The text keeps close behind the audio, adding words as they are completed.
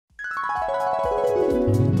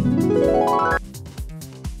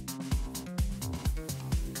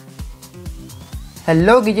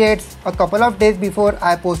Hello gadgets, a couple of days before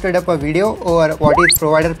I posted up a video over what is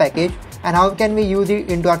provider package and how can we use it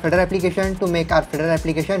into our Flutter application to make our Flutter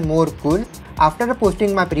application more cool. After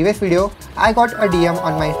posting my previous video, I got a DM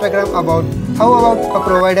on my Instagram about how about a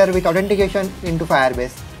provider with authentication into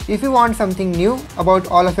Firebase. If you want something new about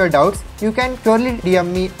all of your doubts, you can surely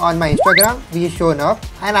DM me on my Instagram which is shown up,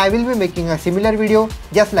 and I will be making a similar video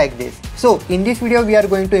just like this. So in this video we are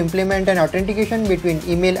going to implement an authentication between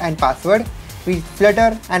email and password with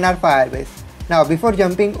Flutter and our Firebase. Now before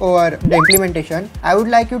jumping over the implementation, I would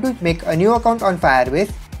like you to make a new account on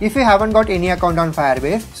Firebase if you haven't got any account on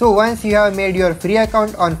Firebase. So once you have made your free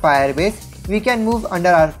account on Firebase, we can move under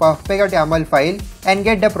our perfect.yaml file and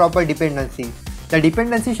get the proper dependency. The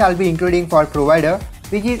dependency shall be including for provider,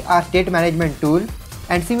 which is our state management tool,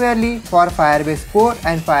 and similarly for Firebase core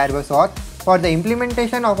and Firebase auth for the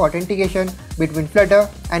implementation of authentication between Flutter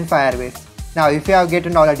and Firebase. Now if you have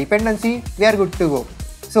gotten all the dependency, we are good to go.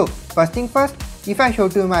 So first thing first, if I show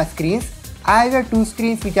to my screens, I have two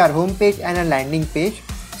screens which are home page and a landing page.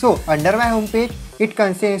 So under my home page, it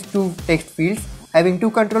contains two text fields having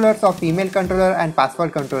two controllers of email controller and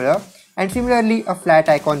password controller, and similarly a flat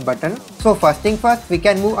icon button. So first thing first, we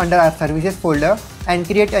can move under our services folder and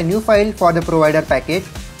create a new file for the provider package.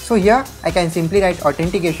 So here I can simply write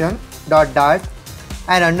authentication.dart,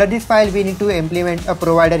 and under this file we need to implement a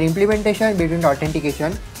provider implementation between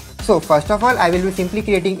authentication. So first of all, I will be simply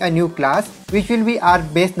creating a new class which will be our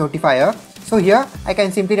base notifier. So here I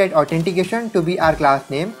can simply write authentication to be our class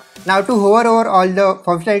name. Now to hover over all the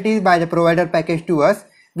functionalities by the provider package to us,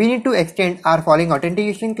 we need to extend our following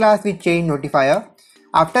authentication class with chain notifier.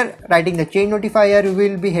 After writing the chain notifier, we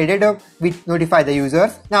will be headed up with notify the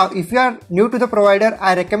users. Now if you are new to the provider,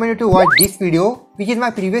 I recommend you to watch this video, which is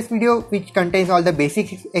my previous video which contains all the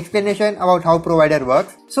basic explanation about how provider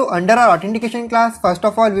works. So under our authentication class, first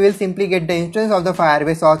of all we will simply get the instance of the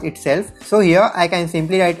Firebase auth itself. So here I can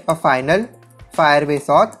simply write a final Firebase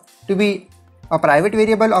auth to be a private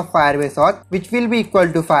variable of Firebase auth, which will be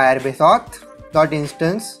equal to Firebase auth dot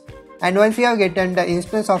instance. And once we have gotten the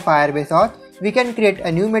instance of Firebase auth, we can create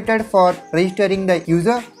a new method for registering the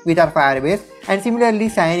user with our Firebase and similarly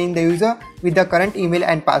signing the user with the current email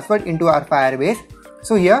and password into our Firebase.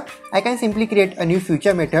 So here I can simply create a new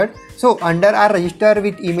future method. So under our register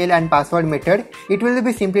with email and password method, it will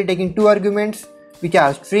be simply taking two arguments which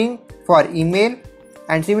are string for email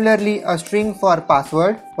and similarly a string for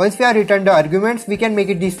password. Once we have returned the arguments, we can make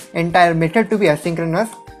it this entire method to be asynchronous.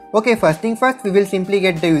 Okay, first thing first, we will simply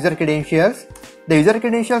get the user credentials. The user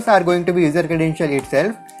credentials are going to be user credential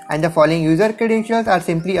itself, and the following user credentials are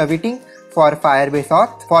simply awaiting for Firebase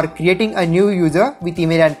auth for creating a new user with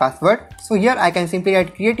email and password. So here I can simply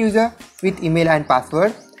write create user with email and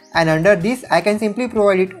password, and under this I can simply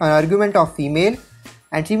provide it an argument of email,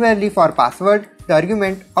 and similarly for password the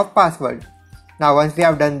argument of password. Now once we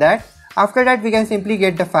have done that, after that we can simply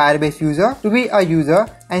get the Firebase user to be a user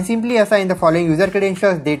and simply assign the following user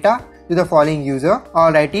credentials data to the following user.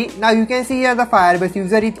 Alrighty, now you can see here the Firebase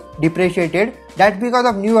user is depreciated. That's because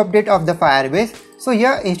of new update of the Firebase. So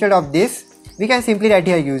here instead of this, we can simply write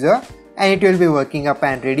here user and it will be working up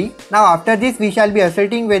and ready. Now after this, we shall be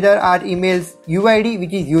asserting whether our email's UID,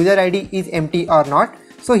 which is user ID, is empty or not.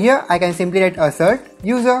 So here I can simply write assert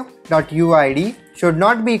user.uid should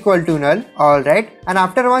not be equal to null. Alright, and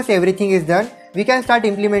after once everything is done, we can start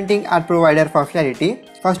implementing our provider functionality.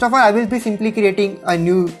 First of all, I will be simply creating a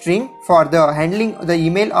new string for the handling the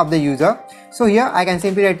email of the user. So here I can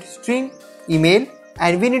simply write string email,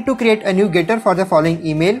 and we need to create a new getter for the following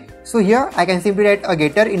email. So here I can simply write a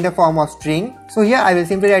getter in the form of string. So here I will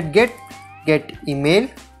simply write get email,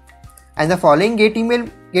 and the following get email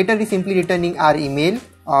getter is simply returning our email.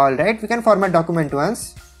 Alright, we can format document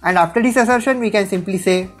once, and after this assertion we can simply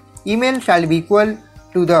say email shall be equal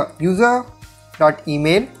to the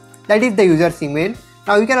user.email, that is the user's email.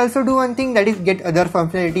 Now you can also do one thing, that is get other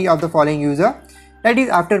functionality of the following user, that is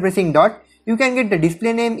after pressing dot you can get the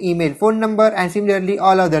display name, email, phone number, and similarly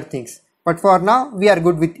all other things, but for now we are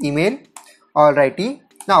good with email. Alrighty,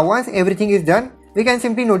 now once everything is done, we can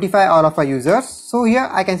simply notify all of our users. So here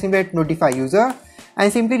I can simply notify user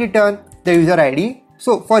and simply return the user ID.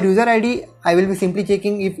 So for user ID, I will be simply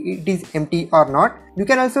checking if it is empty or not. You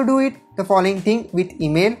can also do it the following thing with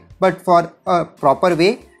email, but for a proper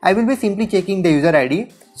way, I will be simply checking the user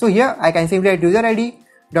ID. So here I can simply write user ID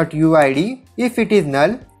dot uid. If it is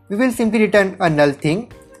null, we will simply return a null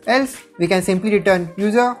thing. Else we can simply return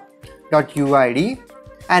user dot uid.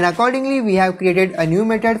 And accordingly, we have created a new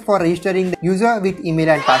method for registering the user with email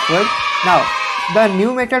and password. Now the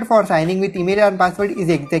new method for signing with email and password is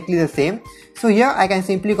exactly the same. So here I can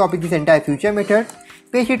simply copy this entire future method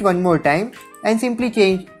paste it one more time and simply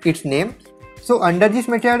change its name. So under this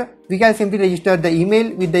method, we can simply register the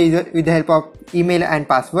email with the help of email and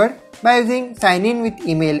password by using sign in with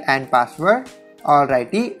email and password.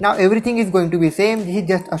 Alrighty, now everything is going to be same. This is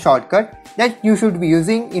just a shortcut that you should be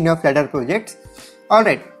using in your Flutter projects.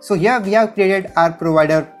 Alright, so here we have created our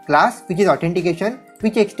provider class, which is authentication,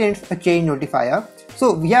 which extends a chain notifier.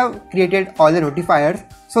 So we have created all the notifiers.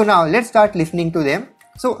 So now let's start listening to them.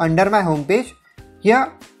 So under my home page,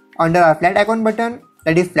 here under our flat icon button,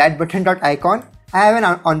 that is flat button.icon, I have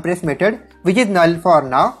an onPress method which is null for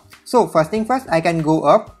now. So first thing first, I can go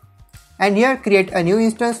up and here create a new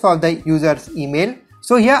instance for the user's email.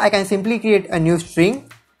 So here I can simply create a new string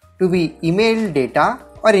to be email data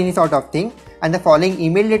or any sort of thing, and the following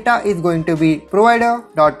email data is going to be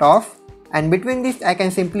provider.auth, and between this I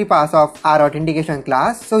can simply pass off our authentication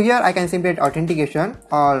class. So here I can simply get authentication.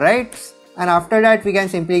 Alright, and after that we can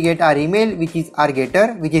simply get our email, which is our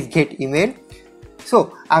getter, which is get email.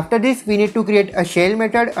 So after this we need to create a shell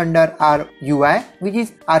method under our UI, which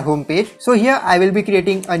is our home page. So here I will be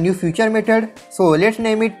creating a new future method. So let's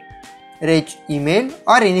name it reach email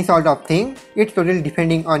or any sort of thing. It's totally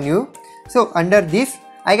depending on you. So under this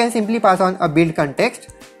I can simply pass on a build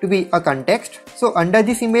context to be a context. So under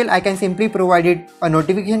this email I can simply provide it a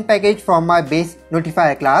notification package from my base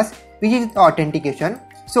notifier class, which is authentication.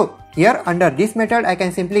 So here under this method I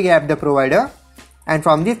can simply grab the provider, and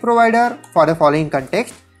from this provider for the following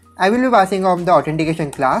context I will be passing off the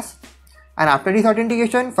authentication class. And after this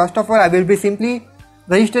authentication, first of all I will be simply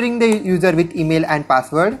registering the user with email and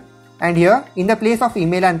password, and here in the place of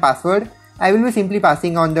email and password I will be simply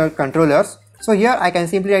passing on the controllers. So here I can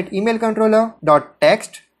simply write email controller dot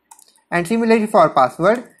text, and similarly for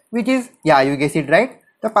password, which is, yeah, you guessed it right,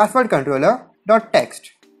 the password controller dot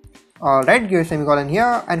text. Alright, give a semicolon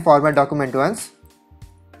here and format document once.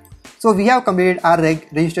 So we have completed our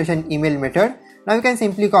registration email method. Now we can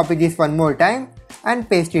simply copy this one more time and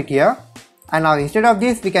paste it here. And now instead of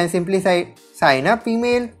this we can simply say sign up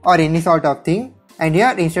email or any sort of thing, and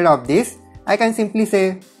here instead of this I can simply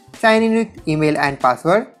say sign in with email and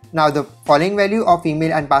password. Now the following value of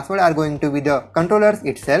email and password are going to be the controllers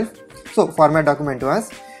itself. So format document once.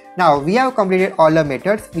 Now we have completed all the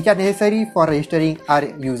methods which are necessary for registering our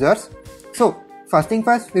users. So first thing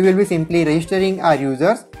first, we will be simply registering our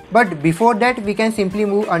users, but before that we can simply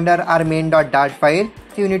move under our main.dart file.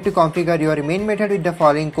 So you need to configure your main method with the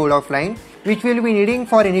following code of line, which we will be needing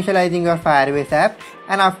for initializing your Firebase app.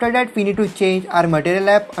 And after that we need to change our material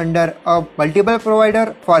app under a multiple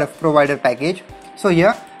provider for a provider package. So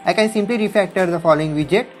here I can simply refactor the following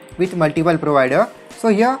widget with multiple provider. So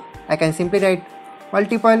here I can simply write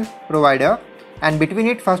multiple provider, and between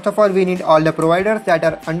it first of all we need all the providers that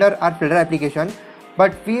are under our Flutter application,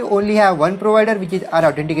 but we only have one provider, which is our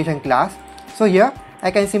authentication class. So here I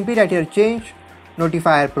can simply write here change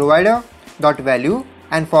notifier provider dot value,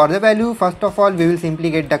 and for the value first of all we will simply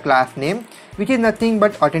get the class name, which is nothing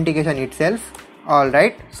but authentication itself.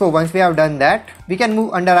 Alright, so once we have done that we can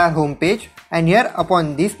move under our home page, and here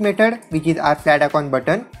upon this method, which is our flat icon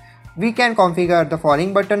button, we can configure the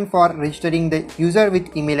following button for registering the user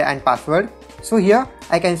with email and password. So here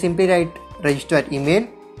I can simply write register email,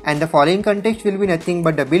 and the following context will be nothing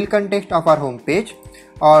but the build context of our home page.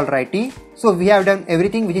 Alrighty, so we have done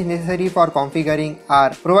everything which is necessary for configuring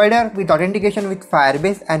our provider with authentication with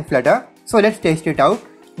Firebase and Flutter. So let's test it out,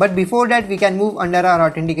 but before that we can move under our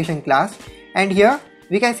authentication class, and here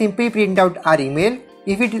we can simply print out our email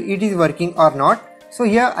if it is working or not. So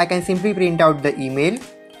here I can simply print out the email.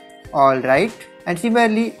 Alright, and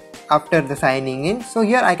similarly after the signing in, so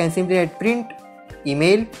here I can simply write print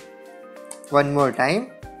email one more time.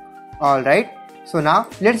 Alright, so now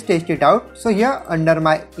let's test it out. So here under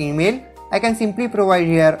my email I can simply provide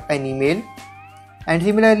here an email, and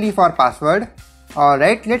similarly for password.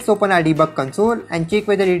 Alright, let's open our debug console and check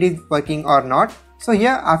whether it is working or not. So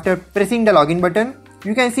here after pressing the login button,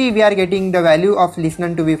 you can see we are getting the value of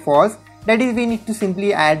listen to be false. That is, we need to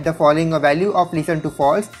simply add the following value of listen to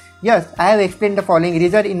false. Yes, I have explained the following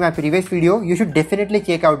result in my previous video. You should definitely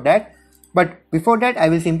check out that. But before that I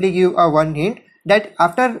will simply give a one hint that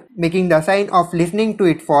after making the sign of listening to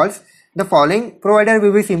it false, the following provider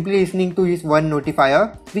will be simply listening to is one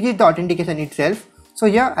notifier, which is the authentication itself. So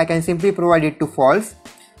here I can simply provide it to false,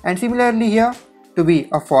 and similarly here to be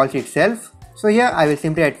a false itself. So here I will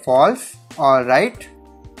simply write false. Alright,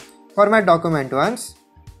 format document once.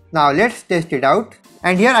 Now let's test it out,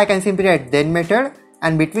 and here I can simply write then method,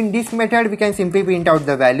 and between this method we can simply print out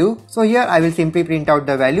the value. So here I will simply print out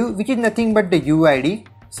the value, which is nothing but the UID.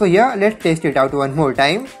 So here let's test it out one more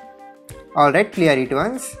time. Alright, clear it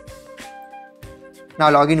once. Now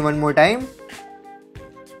log in one more time.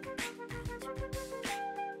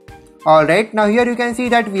 Alright, now here you can see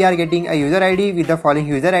that we are getting a user ID with the following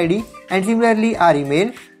user ID and similarly our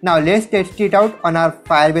email. Now let's test it out on our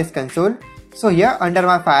Firebase console. So here under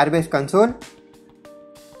my Firebase console.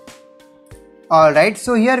 Alright,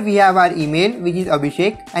 so here we have our email which is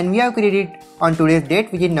Abhishek and we have created on today's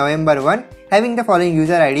date which is November 1 having the following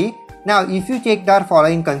user ID. Now if you check our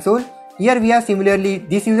following console, here we have similarly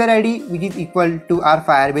this user ID which is equal to our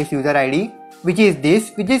Firebase user ID, which is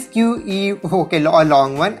this, which is QE, okay, a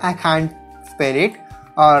long one, I can't spell it.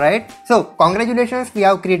 Alright, so congratulations, we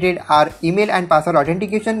have created our email and password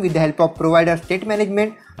authentication with the help of provider state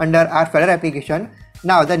management under our Flutter application.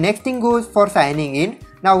 Now the next thing goes for signing in.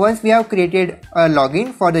 Now once we have created a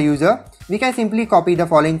login for the user, we can simply copy the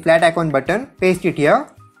following flat icon button, paste it here,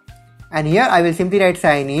 and here I will simply write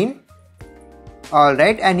sign in.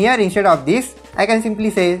 Alright, and here instead of this, I can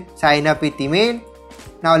simply say sign up with email.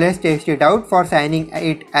 Now let's test it out for signing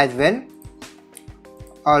it as well.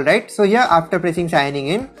 Alright, so here after pressing signing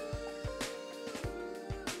in,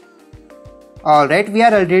 alright, we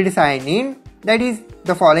are already signed in. That is,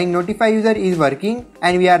 the following notify user is working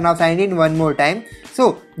and we are now signed in one more time.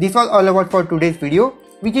 So this was all about for today's video,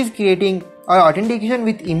 which is creating our authentication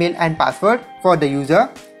with email and password for the user.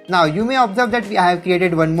 Now you may observe that I have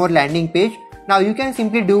created one more landing page. Now you can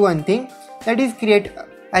simply do one thing, that is create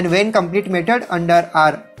an when complete method under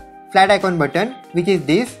our flat icon button, which is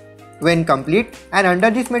this when complete, and under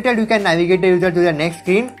this method you can navigate the user to the next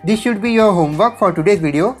screen. This should be your homework for today's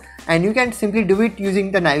video and you can simply do it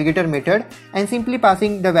using the navigator method and simply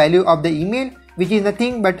passing the value of the email, which is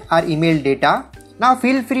nothing but our email data. Now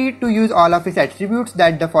feel free to use all of its attributes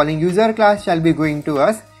that the following user class shall be going to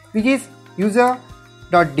us, which is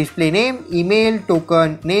user.displayname, email,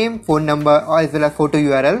 token, name, phone number, as well as photo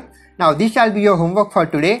URL. Now this shall be your homework for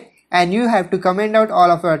today and you have to comment out all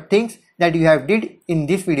of your things that you have did in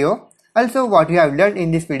this video, also what you have learned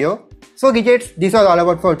in this video. So gadgets, this was all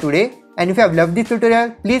about for today, and if you have loved this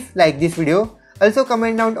tutorial, please like this video. Also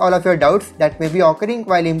comment down all of your doubts that may be occurring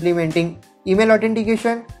while implementing email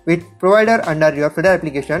authentication with provider under your Flutter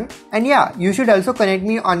application. And yeah, you should also connect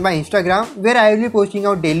me on my Instagram where I will be posting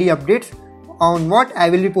out daily updates on what I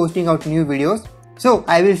will be posting out new videos. So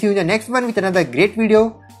I will see you in the next one with another great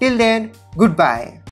video. Till then, goodbye.